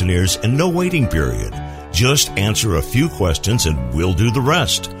questionnaires, and no waiting period. Just answer a few questions and we'll do the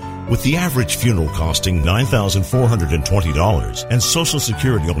rest. With the average funeral costing $9,420 and Social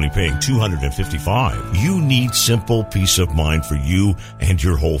Security only paying $255, you need simple peace of mind for you and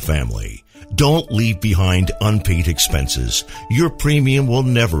your whole family. Don't leave behind unpaid expenses. Your premium will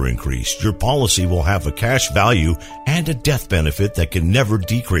never increase. Your policy will have a cash value and a death benefit that can never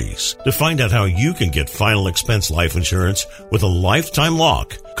decrease. To find out how you can get final expense life insurance with a lifetime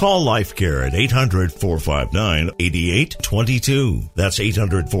lock, call LifeCare at 800-459-8822. That's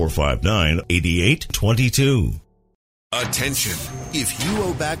 800-459-8822. Attention. If you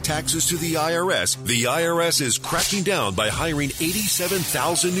owe back taxes to the IRS is cracking down by hiring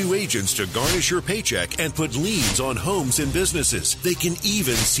 87,000 new agents to garnish your paycheck and put liens on homes and businesses. They can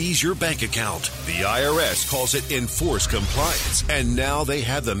even seize your bank account. The IRS calls it enforced compliance, and now they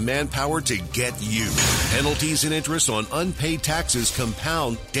have the manpower to get you. Penalties and interest on unpaid taxes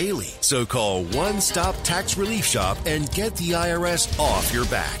compound daily. So call One Stop Tax Relief Shop and get the IRS off your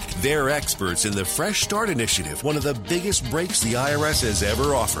back. They're experts in the Fresh Start Initiative, one of the biggest breaks the IRS has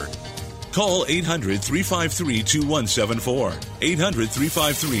ever offered. Call 800-353-2174.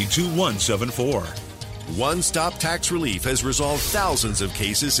 800-353-2174. One Stop Tax Relief has resolved thousands of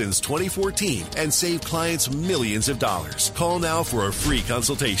cases since 2014 and saved clients millions of dollars. Call now for a free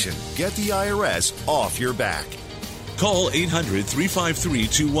consultation. Get the IRS off your back. Call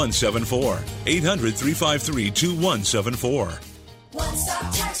 800-353-2174. 800-353-2174. One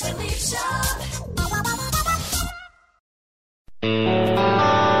Stop Tax Relief Shop.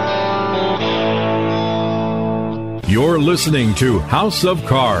 You're listening to House of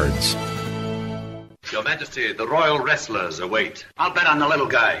Cards. Your Majesty, the royal wrestlers await. I'll bet on the little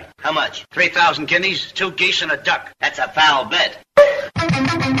guy. How much? 3,000 guineas, 2 geese, and a duck. That's a foul bet.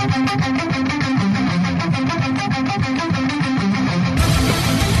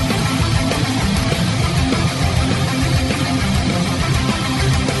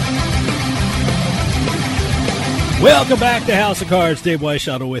 Welcome back to House of Cards. Dave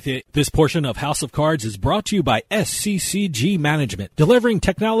Weishuttle with you. This portion of House of Cards is brought to you by SCCG Management, delivering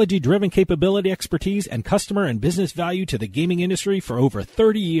technology-driven capability, expertise, and customer and business value to the gaming industry for over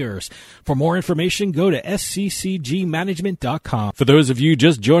 30 years. For more information, go to sccgmanagement.com. For those of you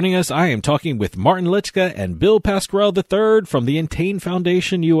just joining us, I am talking with Martin Litschka and Bill Pasquarel III from the Entain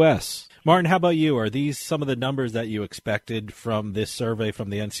Foundation U.S. Martin, how about you? Are these some of the numbers that you expected from this survey from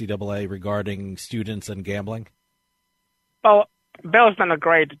the NCAA regarding students and gambling? Well, Bill's done a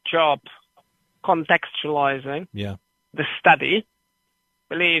great job contextualizing the study.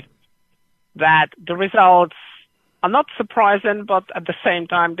 I believe that the results are not surprising, but at the same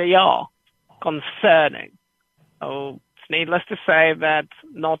time they are concerning. So it's needless to say that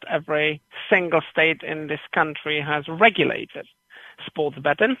not every single state in this country has regulated sports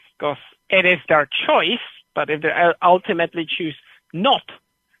betting, because it is their choice, but if they ultimately choose not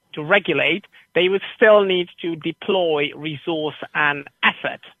to regulate, they would still need to deploy resource and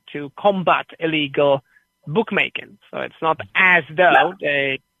effort to combat illegal bookmaking. So it's not as though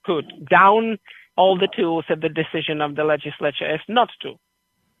they put down all the tools if the decision of the legislature is not to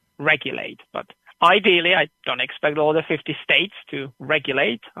regulate. But ideally, I don't expect all the 50 states to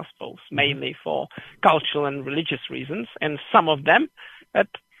regulate, I suppose, mainly for cultural and religious reasons. And some of them, that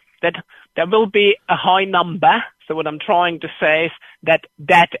there will be a high number. So what I'm trying to say is that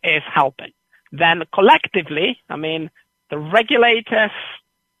is helping. Then collectively, I mean, the regulators,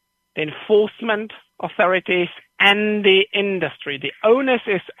 the enforcement authorities, and the industry, the onus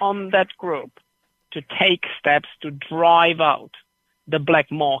is on that group to take steps to drive out the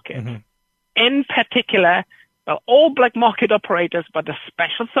black market. In particular, well, all black market operators, but the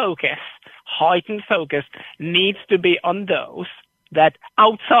special focus, heightened focus, needs to be on those that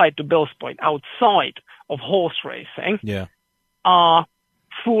outside, to Bill's point, outside of horse racing, are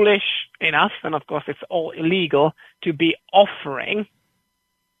foolish enough, and of course it's all illegal, to be offering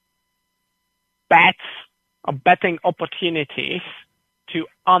bets or betting opportunities to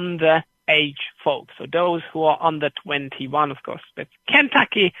underage folks. So those who are under 21, of course, but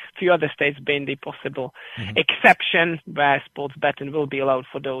Kentucky, a few other states being the possible exception where sports betting will be allowed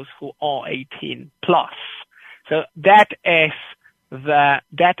for those who are 18 plus. So that is the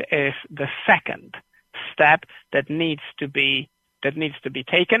second step that needs to be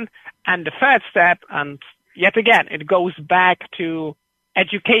taken. And the third step, and yet again, it goes back to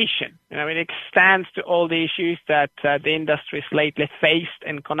education. You know, it extends to all the issues that the industry has lately faced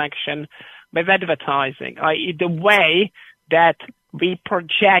in connection with advertising, i.e. the way that we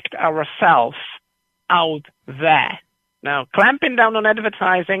project ourselves out there. Now, clamping down on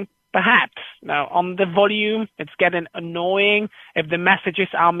advertising, perhaps. Now, on the volume, it's getting annoying. If the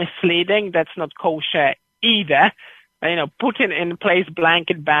messages are misleading, that's not kosher either. You know, putting in place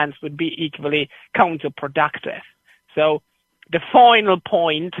blanket bans would be equally counterproductive. So the final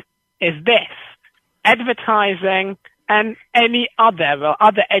point is this. Advertising and any other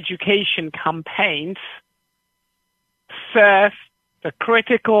education campaigns serve the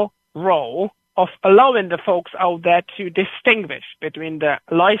critical role of allowing the folks out there to distinguish between the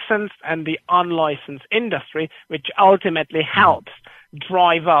licensed and the unlicensed industry, which ultimately helps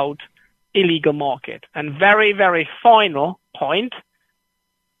drive out illegal market. And very, very final point,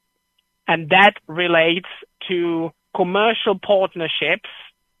 and that relates to commercial partnerships,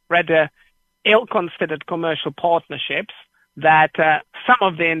 rather ill-considered commercial partnerships that some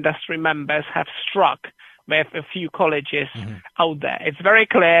of the industry members have struck with a few colleges out there. It's very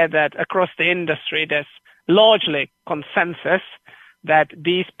clear that across the industry there's largely consensus that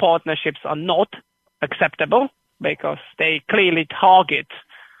these partnerships are not acceptable because they clearly target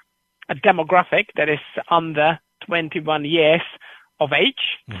a demographic that is under 21 years of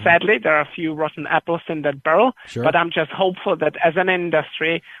age. Sadly, there are a few rotten apples in that barrel, but I'm just hopeful that as an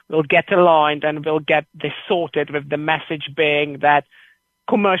industry we'll get aligned and we'll get this sorted, with the message being that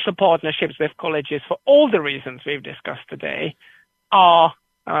commercial partnerships with colleges, for all the reasons we've discussed today, are,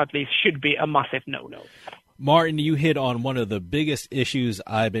 or at least should be, a massive no-no. Martin, you hit on one of the biggest issues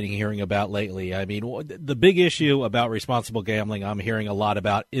I've been hearing about lately. I mean, the big issue about responsible gambling I'm hearing a lot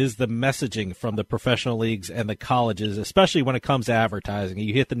about is the messaging from the professional leagues and the colleges, especially when it comes to advertising.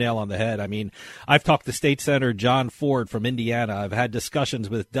 You hit the nail on the head. I mean, I've talked to State Senator John Ford from Indiana. I've had discussions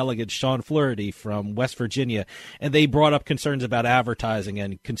with Delegate Sean Flaherty from West Virginia, and they brought up concerns about advertising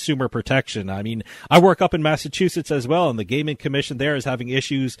and consumer protection. I mean, I work up in Massachusetts as well, and the Gaming Commission there is having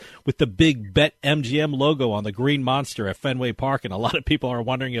issues with the big BetMGM logo casino on the Green Monster at Fenway Park, and a lot of people are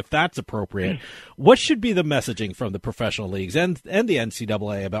wondering if that's appropriate. What should be the messaging from the professional leagues and the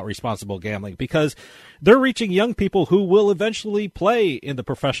NCAA about responsible gambling? Because they're reaching young people who will eventually play in the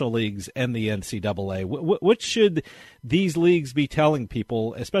professional leagues and the NCAA. What should these leagues be telling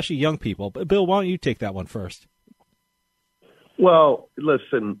people, especially young people? Bill, why don't you take that one first? Well,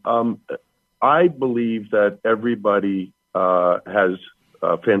 listen, I believe that everybody has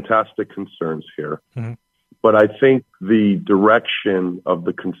fantastic concerns here, but I think the direction of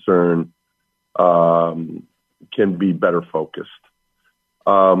the concern can be better focused.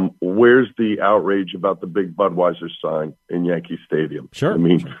 Where's the outrage about the big Budweiser sign in Yankee Stadium? Sure. I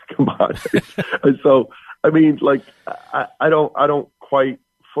mean, come on. So, I mean, like, I don't quite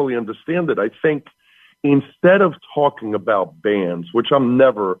fully understand it. I think instead of talking about bans, which I'm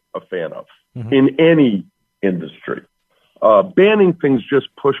never a fan of in any industry, banning things just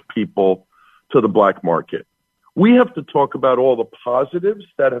push people to the black market. We have to talk about all the positives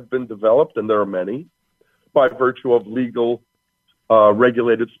that have been developed, and there are many, by virtue of legal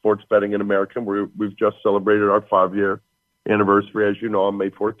regulated sports betting in America. We've just celebrated our 5-year anniversary, as you know, on May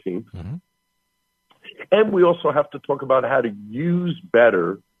 14th. And we also have to talk about how to use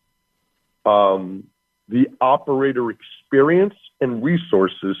better the operator experience and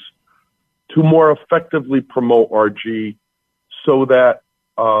resources to more effectively promote RG, so that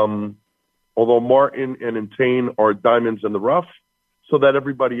although Martin and Entain are diamonds in the rough, so that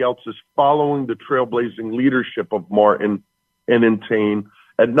everybody else is following the trailblazing leadership of Martin and Entain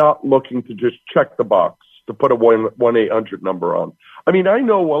and not looking to just check the box to put a 1-800 number on. I mean, I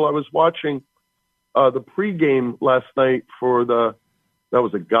know while I was watching the pregame last night for that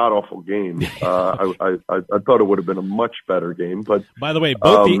was a god-awful game. I thought it would have been a much better game. But by the way,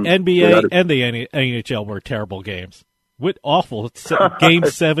 both the NBA and the NHL were terrible games. What awful Game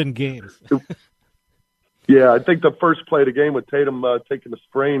 7 games. Yeah, I think the first play of the game with Tatum taking a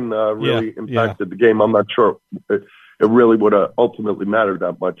sprain really impacted the game. I'm not sure it really would have ultimately mattered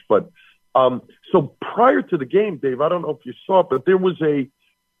that much. But so prior to the game, Dave, I don't know if you saw it, but there was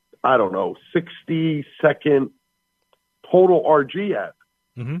 60-second total RG ad.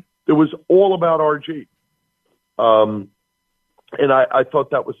 It was all about RG. And I thought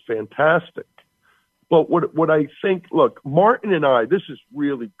that was fantastic. But what I think, look, Martin and I, this is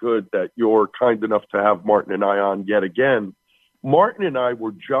really good that you're kind enough to have Martin and I on yet again. Martin and I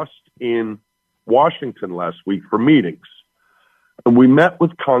were just in Washington last week for meetings. And we met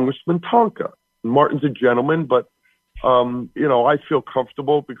with Congressman Tonka. Martin's a gentleman, but, I feel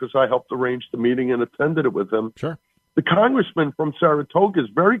comfortable because I helped arrange the meeting and attended it with him. Sure. The congressman from Saratoga is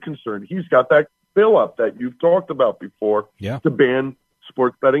very concerned. He's got that bill up that you've talked about before to ban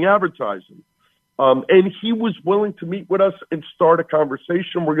sports betting advertising. And he was willing to meet with us and start a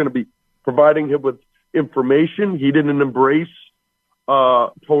conversation. We're going to be providing him with information. He didn't embrace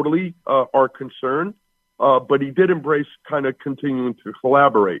totally our concern, but he did embrace kind of continuing to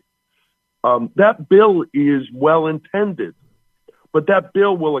collaborate. That bill is well intended, but that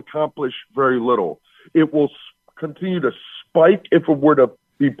bill will accomplish very little. It will continue to spike, if it were to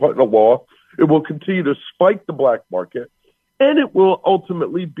be put in a law, it will continue to spike the black market, and it will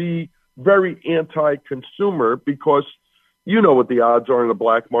ultimately be very anti-consumer because you know what the odds are in the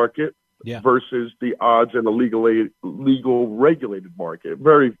black market versus the odds in a legal regulated market.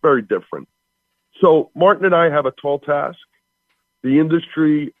 Very, very different. So Martin and I have a tall task. The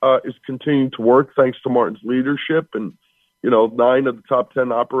industry is continuing to work thanks to Martin's leadership, and 9 of the top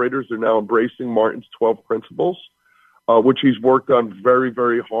 10 operators are now embracing Martin's 12 principles, which he's worked on very,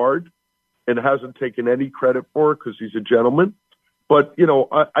 very hard and hasn't taken any credit for because he's a gentleman. But,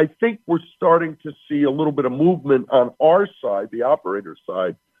 I think we're starting to see a little bit of movement on our side, the operator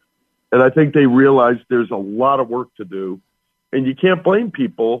side. And I think they realize there's a lot of work to do. And you can't blame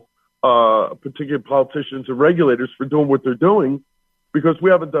people, particularly politicians and regulators, for doing what they're doing because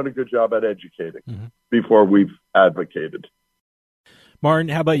we haven't done a good job at educating before we've advocated. Martin,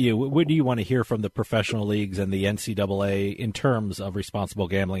 how about you? What do you want to hear from the professional leagues and the NCAA in terms of responsible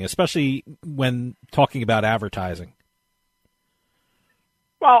gambling, especially when talking about advertising?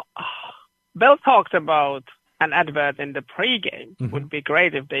 Well, Bill talked about an advert in the pregame. Would be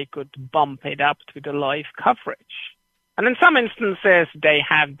great if they could bump it up to the live coverage. And in some instances, they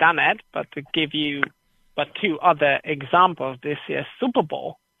have done it, but to give you two other examples this year's Super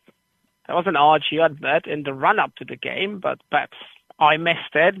Bowl, there was an RG advert in the run-up to the game, but perhaps I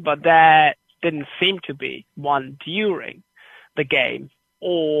missed it, but there didn't seem to be one during the game.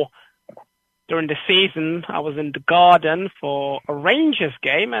 Or during the season, I was in the Garden for a Rangers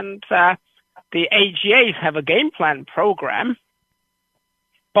game, and the AGAs have a game plan program.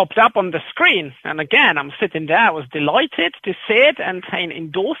 popped up on the screen. And again, I'm sitting there. I was delighted to see it, and Entain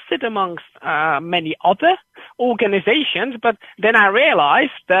endorsed it amongst many other organizations. But then I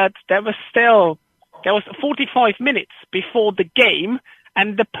realized that there was 45 minutes before the game,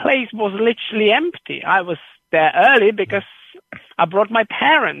 and the place was literally empty. I was there early because I brought my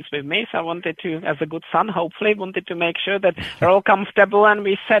parents with me, so I wanted to, as a good son, hopefully, wanted to make sure that they're all comfortable, and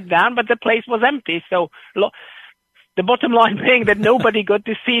we sat down, but the place was empty. So the bottom line being that nobody got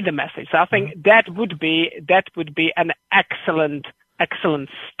to see the message. So I think that would be an excellent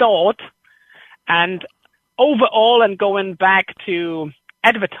start. And overall, and going back to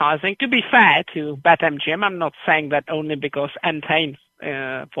advertising, to be fair to BetMGM, I'm not saying that only because Entain,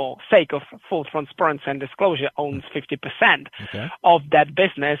 for sake of full transparency and disclosure, owns 50% of that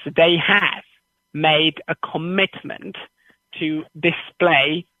business. They have made a commitment to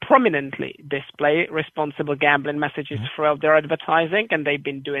prominently display responsible gambling messages throughout their advertising, and they've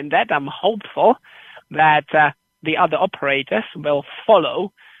been doing that. I'm hopeful that the other operators will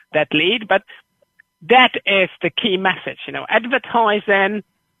follow that lead, but that is the key message, advertising,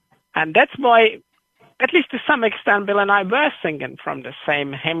 and that's why, at least to some extent, Bill and I were singing from the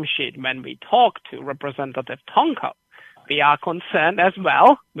same hymn sheet when we talked to Representative Tonko. We are concerned as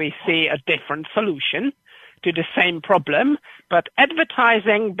well. We see a different solution to the same problem, but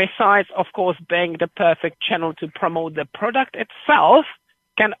advertising, besides, of course, being the perfect channel to promote the product itself,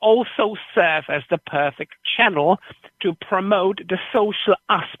 can also serve as the perfect channel to promote the social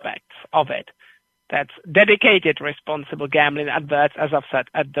aspects of it. That's dedicated responsible gambling adverts, as I've said,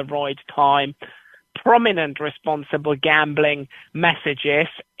 at the right time, prominent responsible gambling messages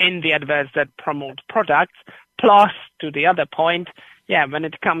in the adverts that promote products, plus, to the other point, when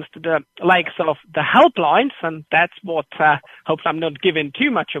it comes to the likes of the helplines, and that's what, hope I'm not giving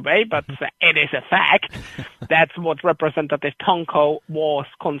too much away, but it is a fact, that's what Representative Tonko was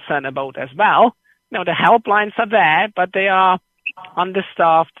concerned about as well. The helplines are there, but they are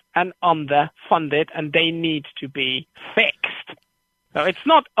understaffed and underfunded, and they need to be fixed. So it's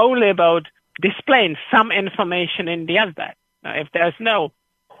not only about displaying some information in the advert. If there's no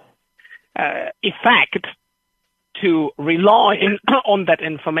effect to rely on that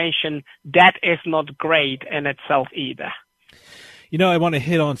information, that is not great in itself either. I want to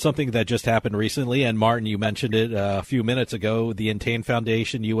hit on something that just happened recently, and Martin, you mentioned it a few minutes ago. The Entain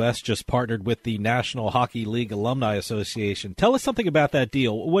Foundation U.S. just partnered with the National Hockey League Alumni Association. Tell us something about that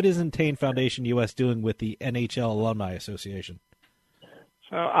deal. What is Entain Foundation U.S. doing with the NHL Alumni Association?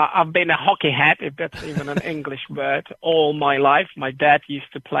 So I've been a hockey head, if that's even an English word, all my life. My dad used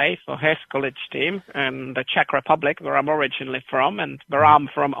to play for his college team in the Czech Republic, where I'm originally from, and where I'm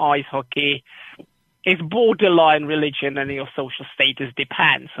from, ice hockey is borderline religion, and your social status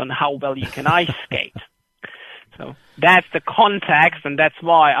depends on how well you can ice skate. So that's the context, and that's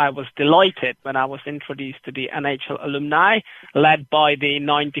why I was delighted when I was introduced to the NHL alumni, led by the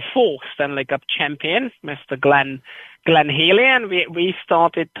 94th Stanley Cup champion, Mr. Glenn Healy, and we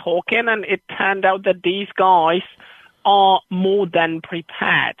started talking, and it turned out that these guys are more than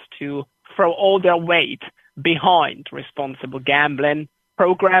prepared to throw all their weight behind responsible gambling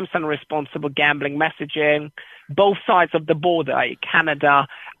programs and responsible gambling messaging, both sides of the border, Canada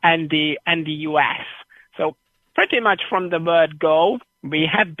and the US. So pretty much from the word go, we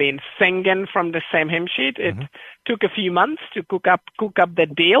have been singing from the same hymn sheet. It took a few months to cook up the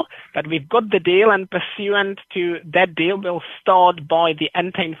deal, but we've got the deal, and pursuant to that deal, we'll start by the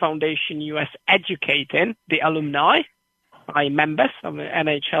Entain Foundation US educating the alumni, members of the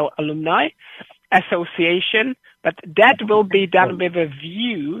NHL Alumni Association, but that will be done with a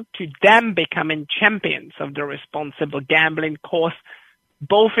view to them becoming champions of the responsible gambling cause,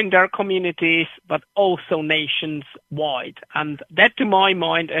 both in their communities, but also nations-wide. And that, to my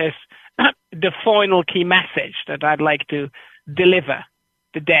mind, is the final key message that I'd like to deliver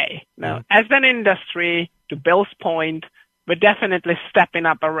today. Now, as an industry, to Bill's point, we're definitely stepping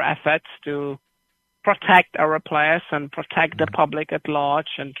up our efforts to protect our players and protect the public at large,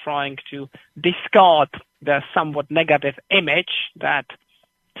 and trying to discard the somewhat negative image that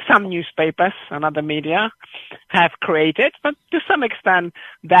some newspapers and other media have created, but to some extent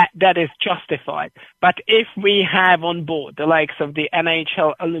that is justified. But if we have on board the likes of the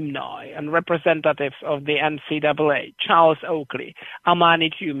NHL alumni and representatives of the NCAA, Charles Oakley,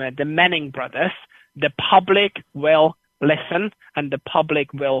 Amani Tuma, the Manning brothers, the public will listen and the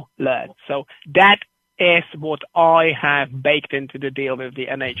public will learn. So that is what I have baked into the deal with the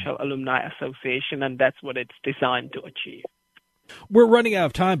NHL Alumni Association, and that's what it's designed to achieve. We're running out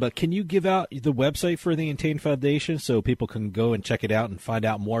of time, but can you give out the website for the Entain Foundation so people can go and check it out and find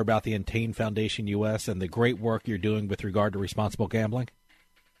out more about the Entain Foundation U.S. and the great work you're doing with regard to responsible gambling?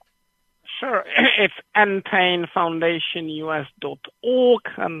 Sure. It's entainfoundationus.org,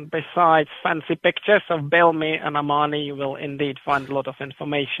 and besides fancy pictures of Bellamy and Amani, you will indeed find a lot of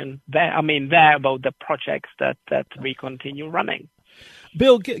information there about the projects that we continue running.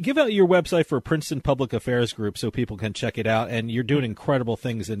 Bill, give out your website for Princeton Public Affairs Group so people can check it out, and you're doing incredible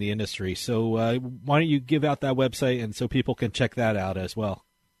things in the industry. So why don't you give out that website and so people can check that out as well?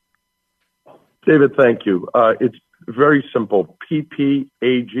 David, thank you. It's very simple,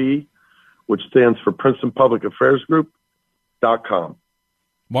 PPAG, which stands for Princeton Public Affairs Group.com.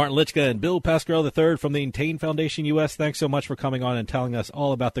 Martin Litchka and Bill Pascarell III from the Entain Foundation U.S., thanks so much for coming on and telling us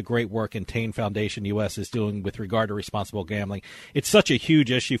all about the great work Entain Foundation U.S. is doing with regard to responsible gambling. It's such a huge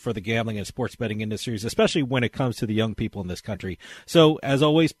issue for the gambling and sports betting industries, especially when it comes to the young people in this country. So, as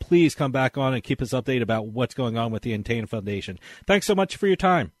always, please come back on and keep us updated about what's going on with the Entain Foundation. Thanks so much for your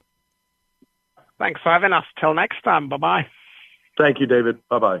time. Thanks for having us. Till next time. Bye-bye. Thank you, David.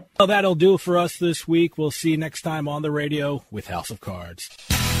 Bye-bye. Well, that'll do it for us this week. We'll see you next time on the radio with House of Cards.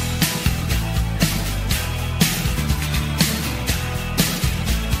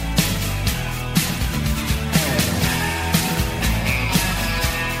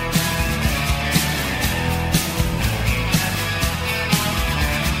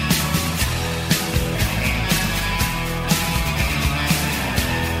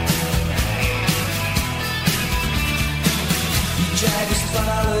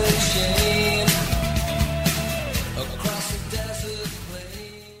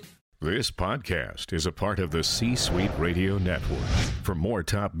 This podcast is a part of the C-Suite Radio Network. For more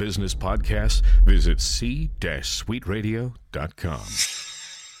top business podcasts, visit c-suiteradio.com.